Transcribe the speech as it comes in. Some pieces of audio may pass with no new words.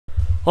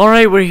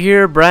Alright, we're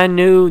here, brand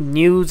new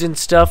news and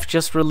stuff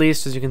just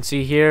released. As you can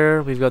see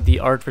here, we've got the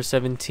art for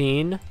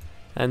 17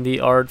 and the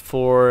art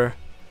for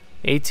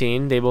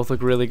 18. They both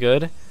look really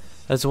good,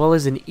 as well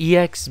as an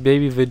EX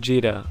baby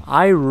Vegeta.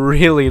 I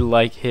really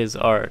like his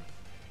art.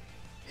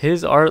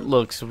 His art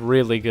looks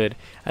really good,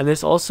 and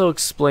this also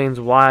explains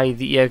why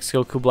the EX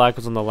Goku Black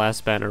was on the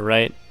last banner,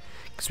 right?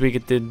 Because we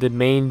get the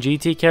main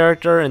GT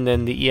character and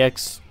then the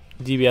EX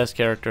DBS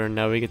character, and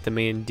now we get the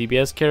main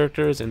DBS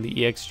characters and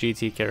the EX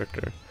GT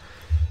character.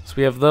 So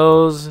we have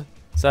those.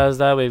 Besides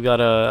that, we've got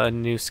a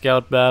new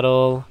scout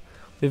battle.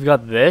 We've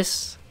got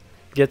this.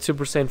 Get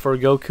Super Saiyan 4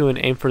 Goku and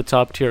aim for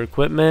top tier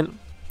equipment.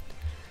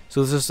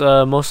 So this is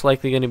most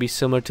likely going to be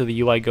similar to the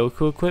UI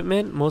Goku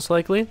equipment, most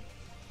likely.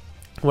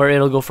 Where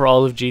it'll go for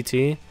all of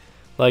GT.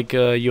 Like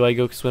UI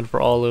Goku's went for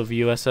all of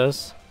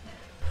USS.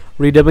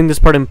 Redubbing this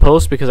part in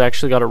post because I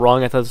actually got it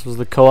wrong. I thought this was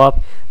the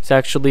co-op. It's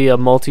actually a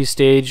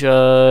multi-stage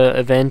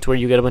event where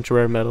you get a bunch of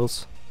rare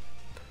medals.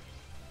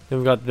 Then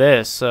we've got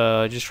this,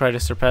 just try to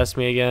surpass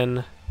me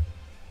again.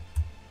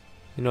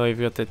 You know, you've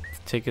got the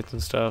tickets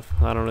and stuff.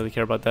 I don't really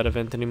care about that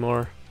event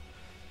anymore.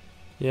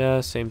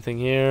 Yeah, same thing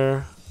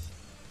here.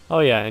 Oh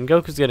yeah, and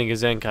Goku's getting a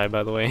ZENKAI,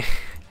 by the way.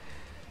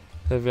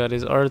 I've got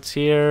his arts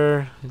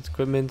here, his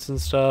equipments and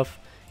stuff.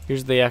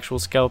 Here's the actual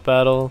scout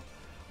battle.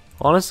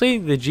 Honestly,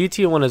 the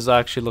GT one is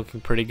actually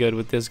looking pretty good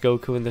with this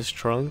Goku and this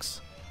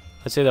Trunks.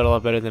 I'd say that a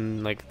lot better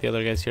than like the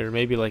other guys here.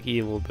 Maybe like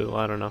Evil Boo,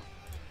 I don't know.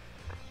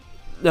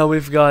 Now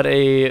we've got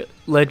a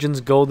Legends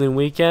Golden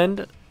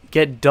Weekend.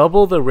 Get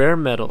double the rare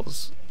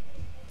medals.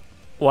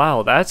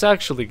 Wow, that's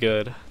actually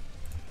good.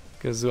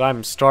 Because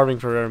I'm starving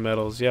for rare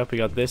medals. Yep, we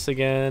got this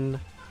again.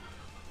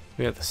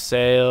 We got the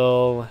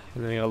sale.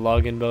 And then we got a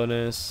login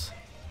bonus.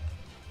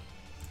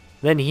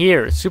 Then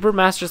here, Super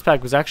Masters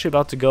Pack was actually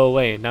about to go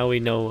away. Now we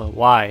know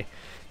why.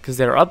 Because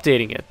they're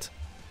updating it.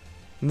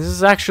 And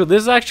this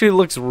actually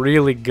looks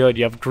really good.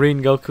 You have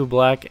Green Goku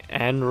Black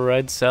and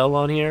Red Cell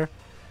on here.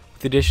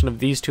 The addition of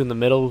these two in the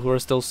middle who are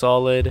still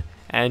solid,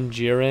 and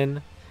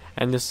Jiren,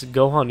 and this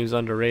Gohan who's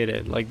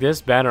underrated. Like,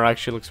 this banner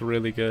actually looks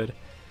really good.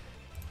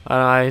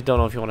 I don't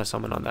know if you want to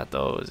summon on that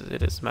though.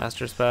 It is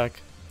Masters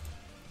Pack.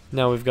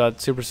 Now we've got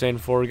Super Saiyan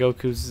 4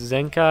 Goku's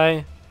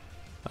ZENKAI.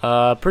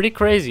 Pretty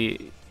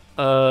crazy.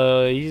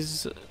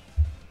 He's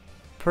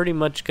pretty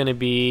much gonna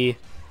be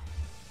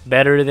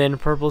better than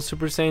Purple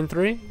Super Saiyan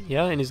 3.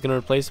 Yeah, and he's gonna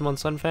replace him on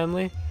Sun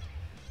Family.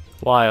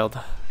 Wild.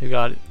 We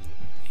got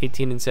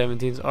 18 and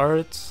 17's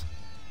arts.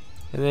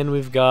 And then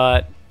we've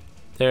got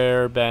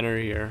their banner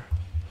here.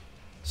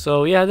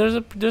 So yeah, there's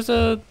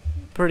a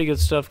pretty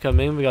good stuff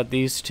coming. We got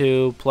these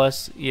two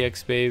plus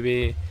EX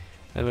Baby,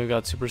 and we've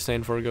got Super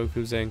Saiyan 4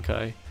 Goku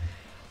ZENKAI.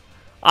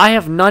 I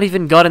have not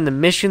even gotten the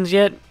missions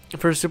yet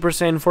for Super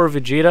Saiyan 4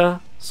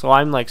 Vegeta, so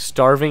I'm like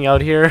starving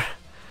out here.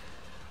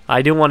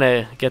 I do want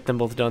to get them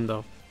both done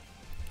though.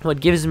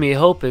 What gives me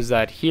hope is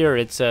that here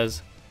it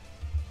says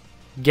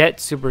get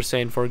Super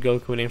Saiyan 4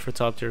 Goku and aim for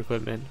top tier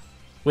equipment.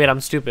 Wait,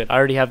 I'm stupid. I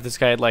already have this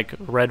guy at like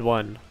red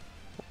 1.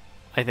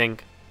 I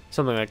think.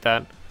 Something like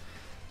that.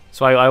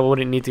 So I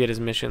wouldn't need to get his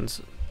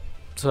missions.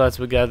 So that's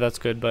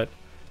good, but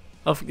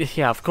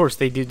yeah, of course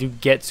they do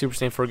get Super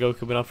Saiyan 4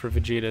 Goku, but not for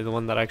Vegeta, the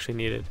one that I actually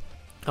needed.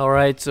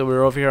 Alright, so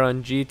we're over here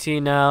on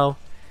GT now.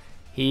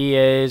 He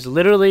is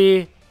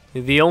literally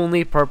the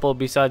only purple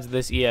besides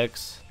this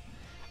EX.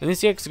 And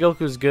this EX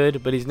Goku is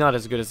good, but he's not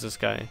as good as this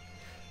guy.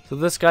 So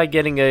this guy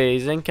getting a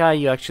ZENKAI,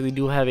 you actually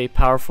do have a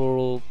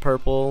powerful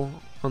purple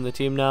on the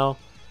team now.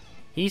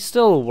 He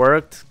still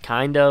worked,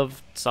 kind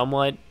of,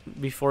 somewhat,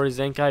 before his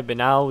ZENKAI, but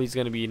now he's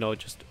going to be, you know,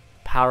 just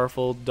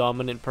powerful,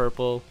 dominant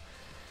purple.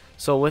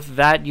 So with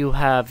that, you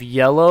have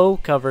yellow,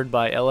 covered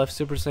by LF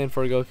Super Saiyan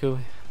 4 Goku.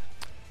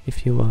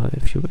 If you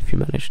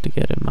managed to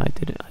get him, I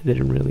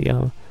didn't really,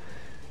 I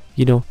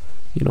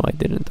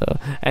didn't,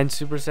 and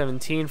Super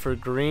 17 for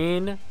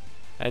green,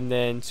 and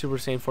then Super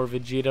Saiyan 4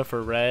 Vegeta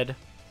for red.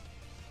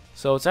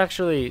 So it's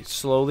actually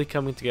slowly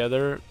coming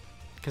together,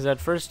 because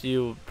at first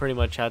you pretty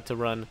much had to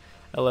run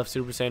LF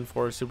Super Saiyan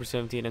 4, Super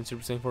 17, and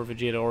Super Saiyan 4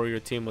 Vegeta, or your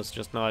team was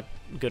just not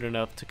good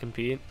enough to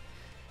compete.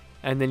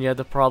 And then you had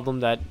the problem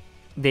that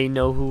they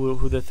know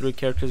who the 3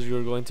 characters you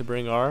were going to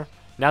bring are.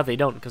 Now they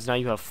don't, because now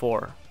you have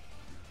 4.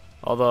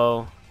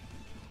 Although,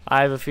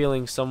 I have a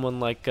feeling someone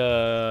like,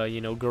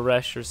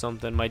 Goresh or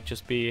something might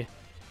just be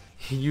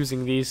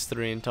using these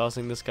 3 and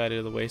tossing this guy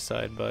to the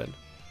wayside, but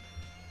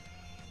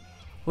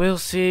we'll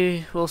see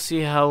how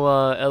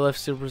LF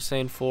Super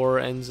Saiyan 4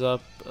 ends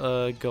up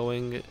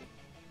going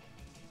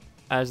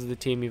as the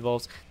team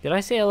evolves. Did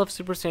I say LF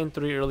Super Saiyan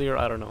 3 earlier?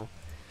 I don't know.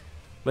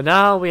 But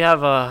now we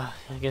have, I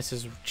guess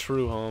his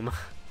true home.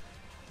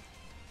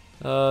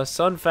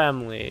 Sun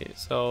Family.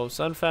 So,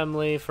 Sun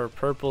Family, for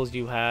purples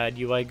you had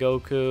UI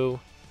Goku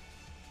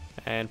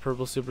and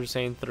Purple Super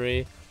Saiyan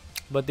 3.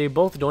 But they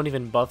both don't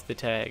even buff the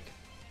tag.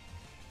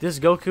 This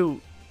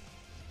Goku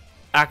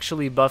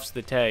actually buffs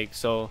the tag,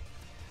 so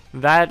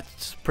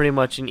that's pretty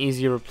much an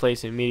easy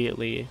replace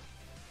immediately.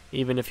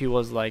 Even if he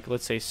was, like,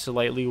 let's say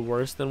slightly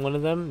worse than one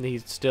of them,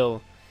 he'd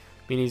still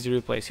be an easy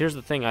replace. Here's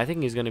the thing, I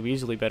think he's going to be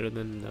easily better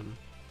than them.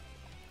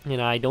 You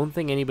know, I don't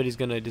think anybody's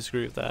gonna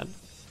disagree with that.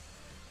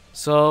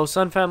 So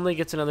Sun Family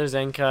gets another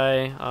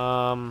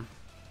Zenkai.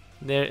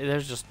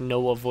 There's just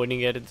no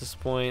avoiding it at this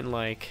point.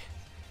 Like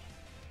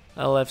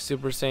LF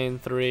Super Saiyan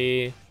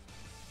 3,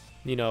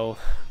 you know,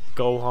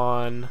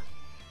 Gohan,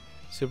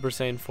 Super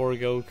Saiyan 4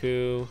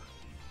 Goku,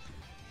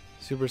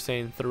 Super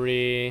Saiyan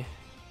 3,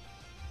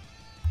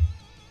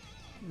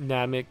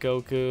 Namek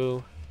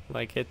Goku.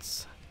 Like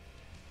it's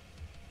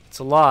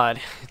a lot.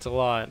 It's a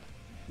lot.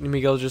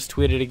 Miguel just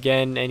tweeted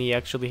again, and he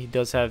actually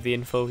does have the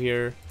info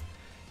here.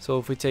 So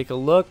if we take a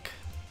look,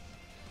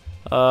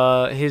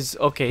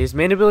 his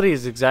main ability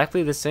is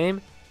exactly the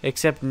same,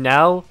 except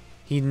now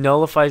he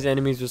nullifies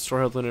enemies with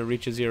store health when it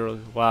reaches 0.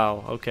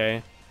 Wow,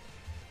 okay.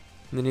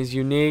 And then his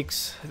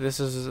uniques,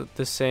 this is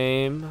the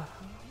same.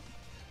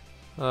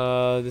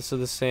 This is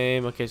the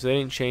same. Okay, so they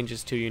didn't change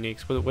his 2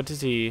 uniques. What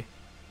does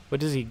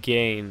he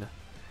gain?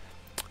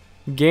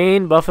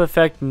 Gain buff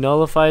effect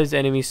nullifies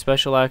enemy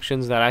special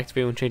actions that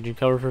activate when changing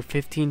cover for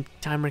 15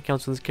 timer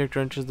counts when this character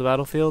enters the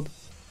battlefield.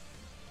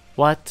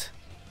 What?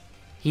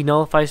 He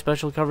nullifies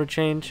special cover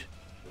change?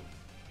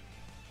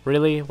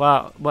 Really?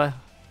 Wow. What?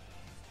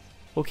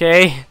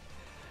 Okay.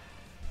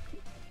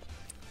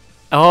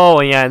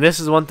 Oh yeah, this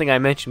is one thing I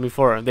mentioned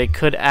before. They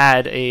could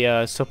add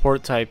a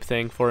support type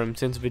thing for him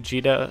since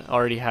Vegeta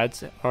already had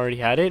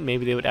it.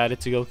 Maybe they would add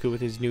it to Goku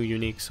with his new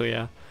unique. So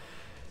yeah.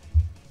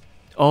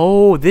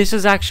 Oh, this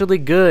is actually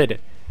good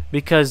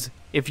because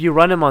if you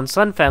run him on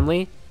Sun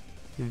Family,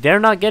 they're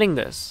not getting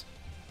this.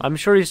 I'm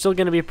sure he's still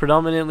going to be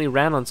predominantly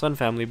ran on Sun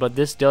Family, but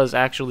this does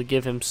actually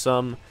give him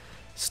some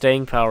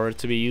staying power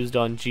to be used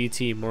on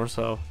GT more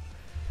so.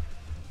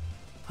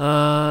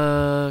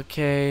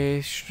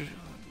 Okay,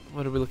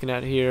 what are we looking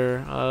at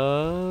here?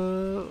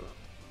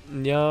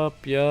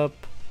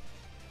 Yup.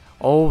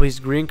 Oh, his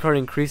green card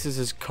increases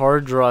his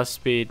card draw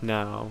speed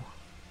now.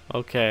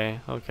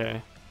 Okay.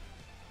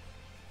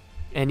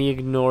 And he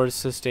ignores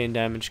sustained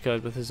damage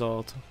cut with his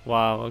ult.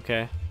 Wow,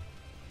 okay.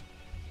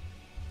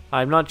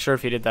 I'm not sure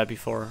if he did that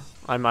before.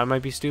 I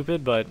might be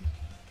stupid, but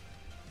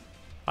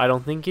I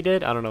don't think he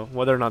did. I don't know.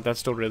 Whether or not that's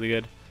still really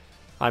good.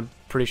 I'm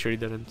pretty sure he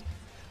didn't.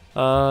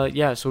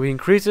 Yeah, so he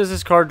increases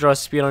his card draw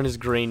speed on his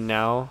green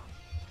now.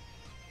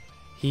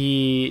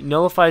 He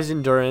nullifies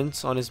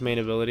endurance on his main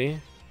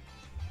ability.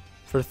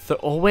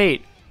 Oh,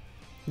 wait.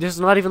 This is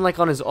not even like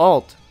on his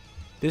ult.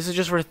 This is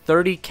just for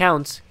 30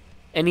 counts.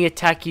 Any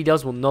attack he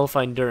does will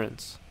nullify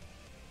endurance.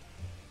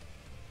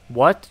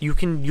 What? You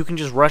can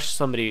just rush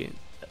somebody.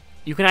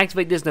 You can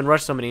activate this, then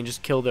rush somebody and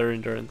just kill their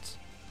endurance.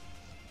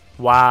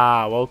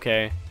 Wow,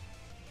 okay.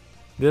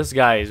 This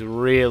guy is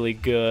really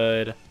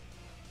good.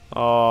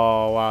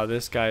 Oh, wow,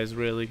 this guy is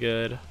really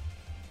good.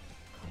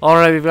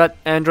 Alright, we've got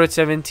Android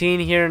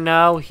 17 here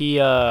now. He's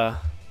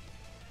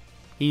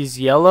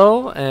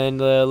yellow,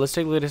 and let's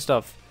take a look at his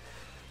stuff.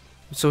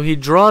 So he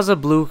draws a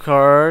blue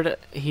card,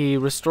 he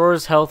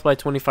restores health by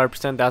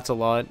 25%, that's a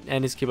lot,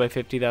 and his ki by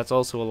 50, that's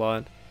also a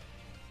lot.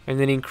 And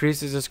then he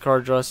increases his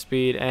card draw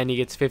speed, and he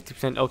gets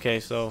 50%. Okay,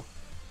 so...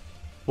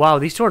 Wow,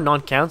 these two are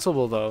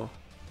non-cancelable, though.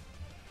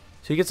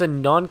 So he gets a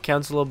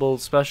non-cancelable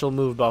special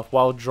move buff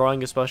while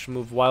drawing a special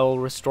move, while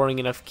restoring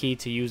enough ki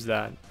to use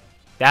that.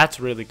 That's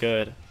really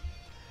good.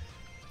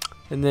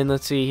 And then,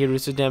 let's see, he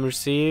reduces damage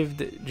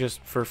received,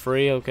 just for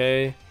free,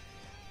 okay.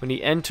 When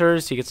he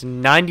enters, he gets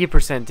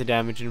 90% to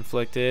damage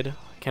inflicted.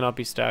 Cannot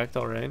be stacked,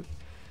 alright.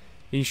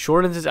 He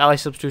shortens his ally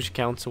substitution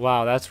counts.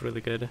 Wow, that's really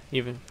good.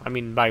 Even, I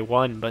mean, by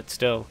 1, but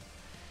still.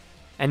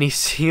 And he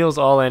seals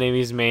all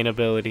enemies' main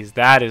abilities.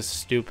 That is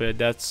stupid.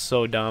 That's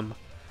so dumb.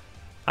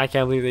 I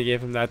can't believe they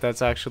gave him that.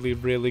 That's actually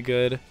really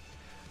good.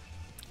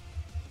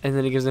 And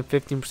then he gives them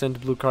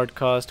 15% blue card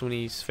cost when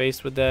he's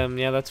faced with them.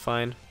 Yeah, that's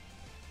fine.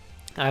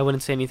 I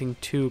wouldn't say anything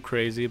too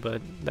crazy,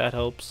 but that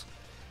helps.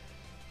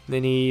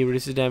 Then he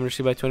reduces damage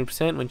received by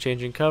 20% when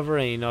changing cover,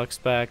 and he knocks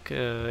back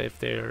if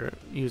they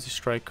use a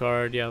strike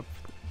card. Yep.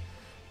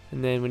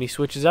 And then when he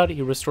switches out,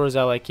 he restores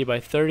ally ki by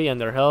 30 and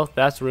their health.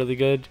 That's really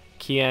good.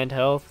 Ki and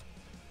health.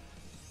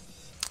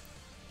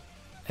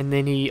 And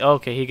then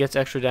he gets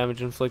extra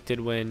damage inflicted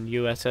when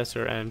USS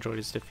or Android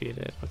is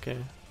defeated. Okay.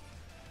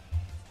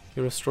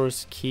 He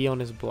restores ki on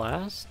his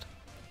blast,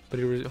 but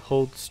he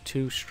holds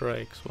 2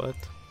 strikes. What?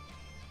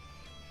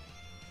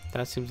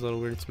 That seems a little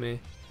weird to me.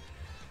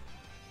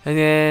 And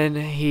then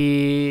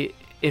he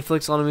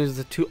inflicts on enemies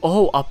with 2.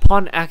 Oh,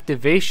 upon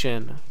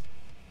activation.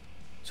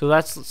 So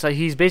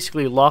he's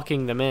basically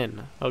locking them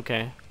in.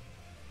 Okay.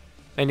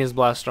 And his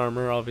blast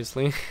armor,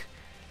 obviously.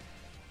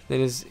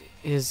 Then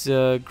his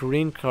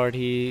green card,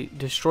 he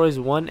destroys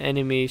 1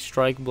 enemy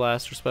strike,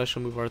 blast, or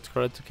special move arts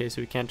cards. Okay,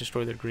 so he can't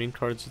destroy their green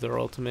cards with their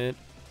ultimate.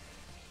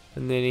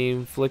 And then he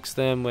inflicts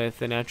them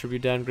with an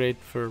attribute downgrade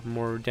for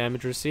more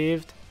damage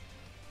received.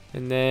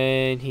 And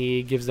then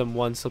he gives them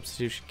 1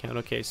 substitution count.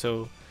 Okay,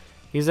 so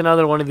he's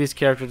another one of these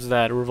characters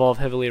that revolve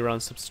heavily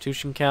around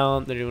substitution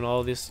count. They're doing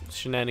all these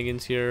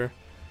shenanigans here.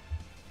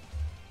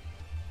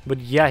 But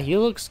yeah, he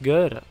looks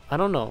good. I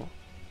don't know.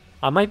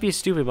 I might be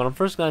stupid, but on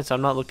first glance,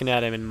 I'm not looking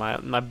at him and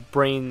my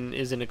brain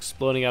isn't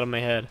exploding out of my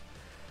head.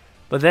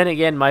 But then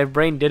again, my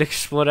brain did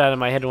explode out of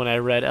my head when I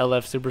read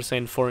LF Super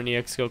Saiyan 4 and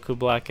EX Goku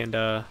Black,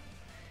 and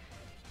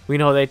we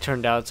know how they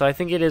turned out. So I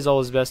think it is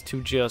always best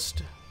to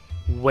just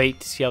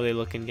wait to see how they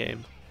look in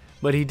game.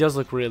 But he does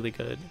look really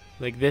good.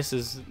 Like, this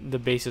is the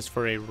basis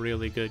for a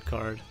really good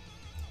card.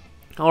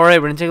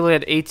 Alright, we're going to take a look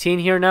at 18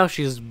 here now.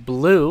 She's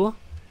blue.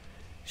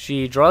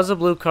 She draws a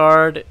blue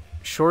card,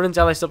 shortens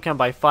ally sub count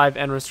by 5,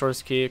 and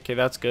restores ki. Okay,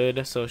 that's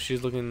good. So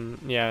she's looking,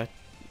 yeah.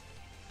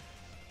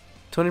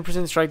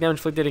 20% strike damage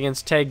inflicted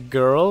against tag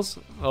girls.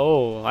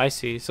 Oh, I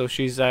see. So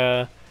she's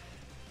had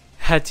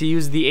to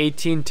use the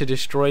 18 to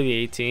destroy the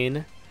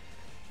 18.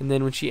 And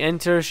then when she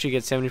enters, she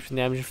gets 70%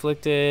 damage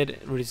inflicted,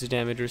 reduces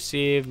damage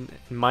received,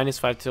 minus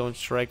 5 to own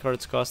strike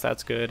arts cost.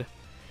 That's good.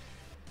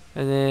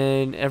 And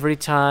then every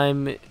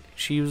time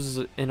she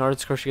uses an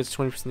arts card, she gets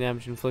 20%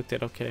 damage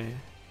inflicted. Okay.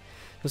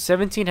 So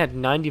 17 had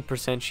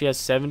 90%. She has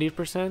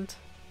 70%.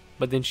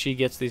 But then she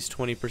gets these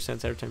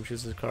 20% every time she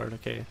uses a card.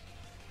 Okay.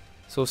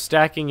 So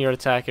stacking your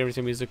attack every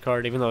time you use a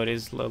card, even though it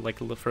is like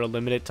for a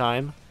limited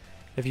time,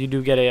 if you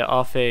do get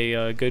off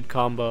a good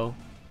combo,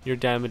 your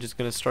damage is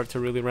going to start to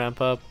really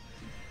ramp up.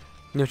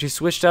 You know, she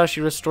switched out, she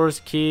restores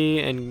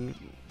ki and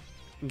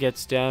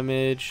gets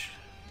damage.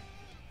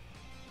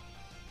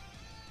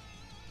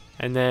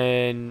 And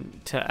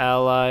then to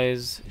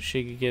allies,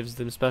 she gives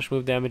them special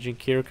move damage and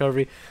ki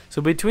recovery.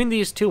 So between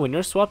these two, when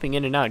you're swapping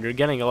in and out, you're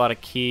getting a lot of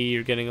ki,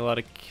 you're getting a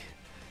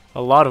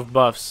lot of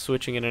buffs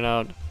switching in and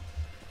out.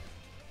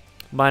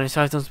 Minus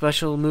 5 on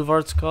special move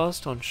arts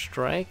cost on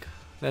strike.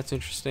 That's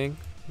interesting.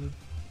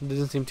 It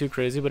doesn't seem too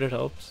crazy, but it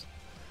helps.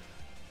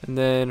 And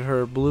then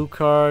her blue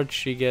card,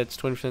 she gets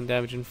 20%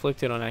 damage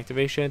inflicted on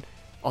activation.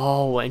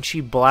 Oh, and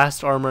she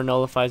blast armor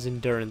nullifies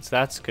endurance.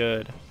 That's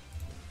good.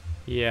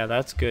 Yeah,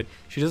 that's good.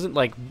 She doesn't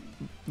like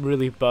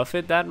really buff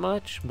it that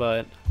much,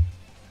 but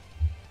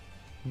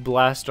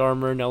blast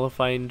armor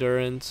nullify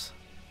endurance.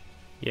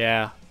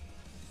 Yeah.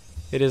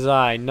 It is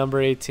I, number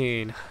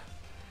 18.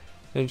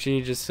 And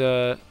she just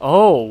okay.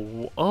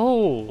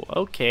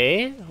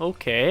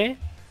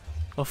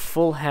 A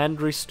full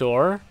hand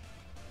restore.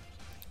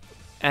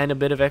 And a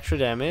bit of extra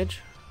damage.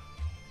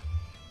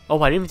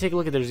 Oh, I didn't even take a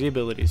look at their Z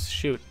abilities.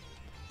 Shoot.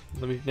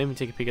 Let me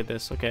take a peek at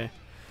this. Okay.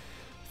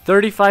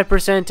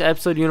 35% to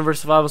Episode Universe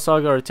Survival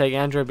Saga or Tag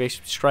Android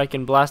based strike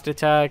and blast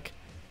attack.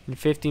 And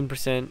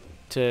 15%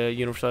 to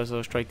Universal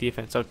Saga strike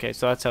defense. Okay,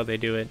 so that's how they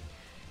do it.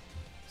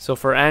 So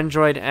for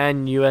Android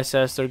and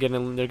USS,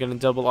 they're gonna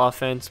double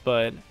offense,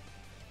 but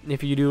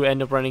if you do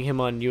end up running him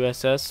on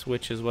USS,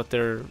 which is what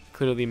they're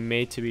clearly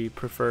made to be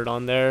preferred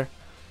on there,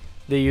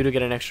 you do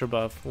get an extra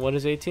buff. What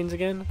is 18's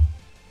again?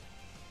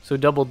 So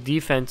double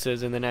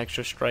defenses and then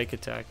extra strike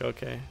attack.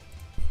 Okay.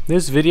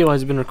 This video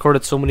has been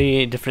recorded so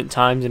many different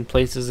times and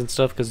places and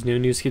stuff because new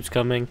news keeps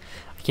coming.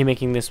 I keep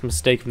making this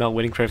mistake of not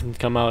waiting for everything to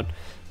come out.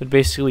 But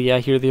basically, yeah,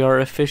 here they are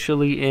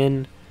officially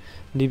in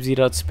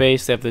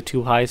DeepZ.Space. They have the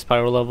 2 highest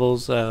power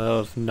levels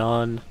of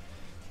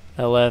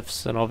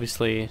non-LFs and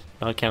obviously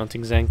not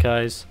counting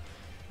ZENKAIs.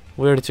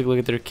 We already took a look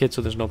at their kit,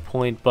 so there's no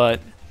point, but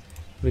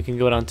we can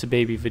go down to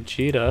baby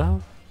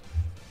Vegeta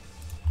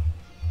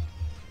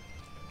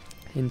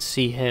and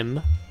see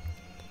him.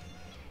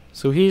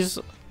 So he's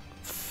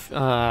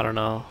I don't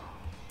know,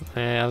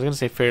 I was gonna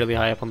say fairly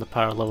high up on the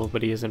power level,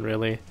 but he isn't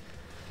really.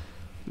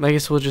 I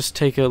guess we'll just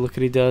take a look at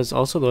what he does.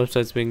 Also, the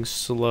website's being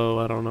slow.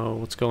 I don't know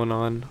what's going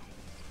on.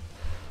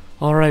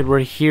 Alright, we're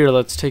here.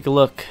 Let's take a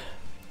look.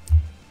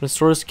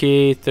 Restores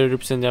ki,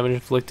 30% damage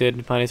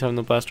inflicted, minus time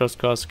the blast arts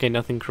cost. Okay,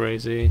 nothing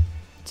crazy.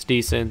 It's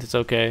decent, it's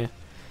okay.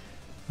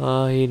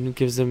 He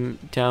gives them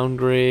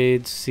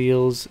downgrades,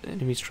 seals,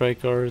 enemy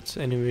strike arts,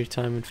 enemy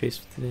time and face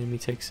with the enemy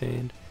takes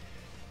aid.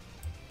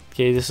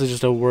 Okay, this is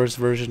just a worse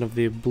version of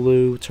the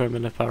blue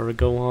tournament of power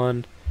go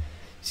on.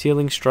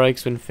 Sealing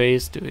strikes when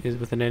faced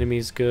with an enemy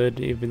is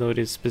good, even though it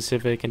is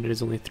specific and it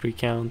is only 3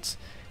 counts.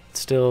 It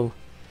still,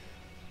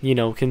 you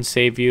know, can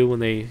save you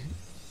when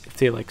if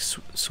they like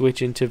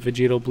switch into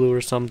Vegeta Blue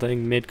or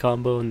something mid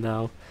combo and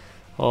now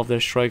all of their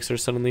strikes are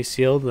suddenly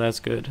sealed. That's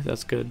good.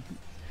 That's good.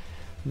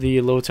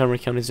 The low timer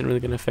count isn't really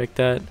going to affect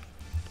that.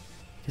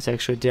 Gets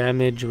extra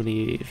damage when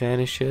he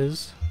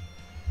vanishes.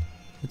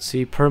 Let's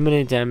see,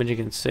 permanent damage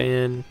against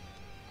Saiyan.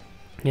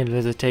 And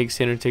as a Tag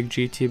Saiyan or Tag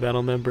GT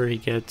battle member, he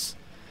gets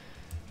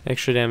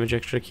extra damage,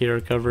 extra ki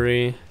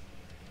recovery.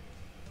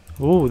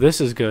 Ooh,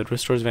 this is good.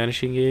 Restores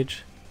vanishing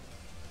gauge.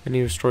 And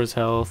he restores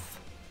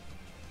health.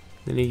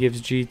 Then he gives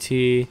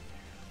GT,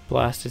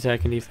 blast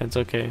attack and defense.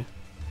 Okay.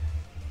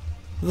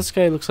 This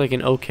guy looks like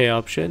an okay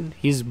option.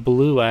 He's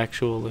blue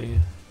actually.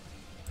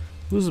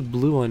 Who's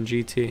blue on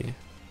GT?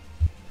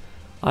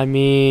 I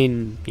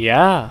mean,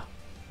 yeah.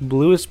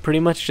 Blue is pretty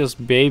much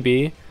just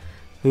Baby,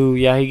 who,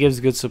 yeah, he gives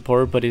good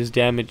support, but his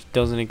damage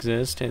doesn't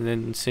exist. And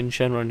then Sin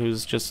Shenron,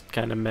 who's just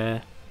kind of meh.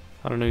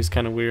 I don't know, he's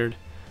kind of weird.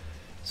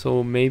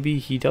 So maybe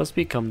he does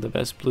become the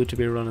best blue to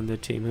be run on the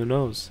team. Who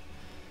knows?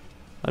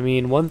 I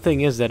mean, one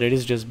thing is that it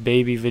is just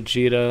Baby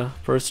Vegeta.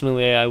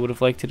 Personally, I would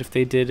have liked it if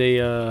they did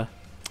a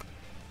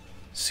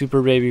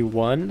Super Baby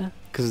 1.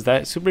 Because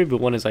that Super Baby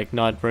 1 is like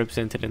not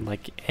represented in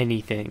like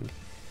anything.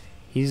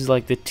 He's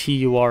like the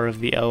TUR of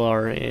the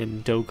LR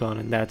in Dokkan,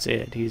 and that's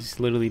it. He's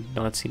literally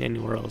not seen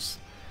anywhere else.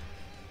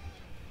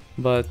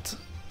 But,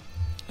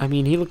 I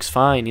mean, he looks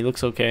fine. He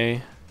looks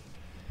okay.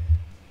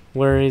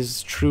 Where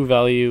his true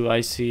value I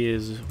see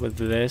is with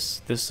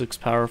this. This looks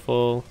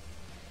powerful.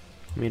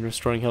 I mean,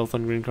 restoring health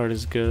on green card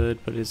is good,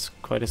 but it's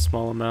quite a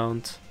small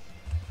amount.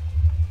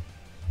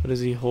 What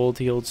does he hold?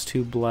 He holds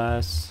 2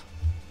 blasts.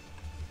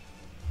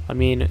 I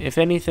mean, if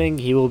anything,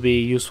 he will be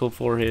useful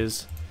for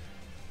his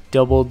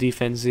double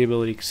defense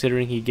ability,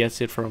 considering he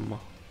gets it from,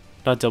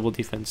 not double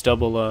defense,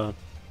 double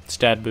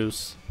stat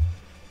boost.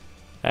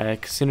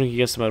 Considering he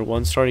gets them at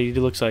 1 star, he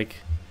looks like,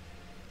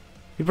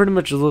 he pretty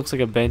much looks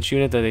like a bench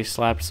unit that they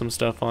slapped some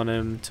stuff on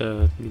him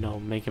to, you know,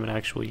 make him an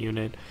actual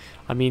unit.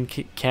 I mean,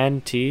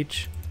 can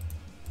teach.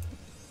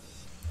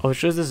 Oh, it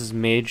shows this is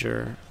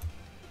major.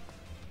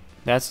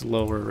 That's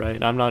lower,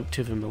 right? I'm not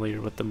too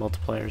familiar with the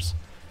multipliers.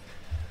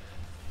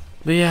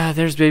 But yeah,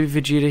 there's Baby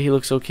Vegeta. He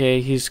looks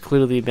okay. He's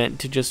clearly meant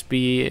to just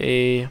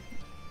be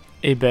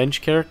a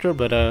bench character,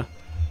 but I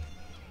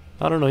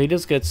don't know. He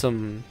does get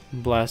some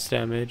blast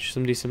damage,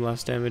 some decent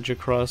blast damage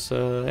across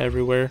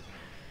everywhere.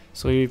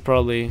 So he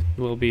probably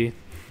will be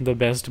the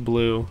best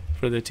blue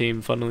for the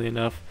team, funnily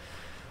enough.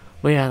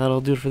 But yeah, that'll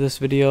do it for this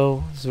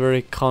video. It's a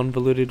very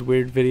convoluted,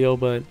 weird video,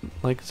 but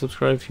like and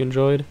subscribe if you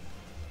enjoyed.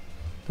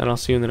 And I'll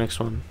see you in the next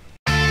one.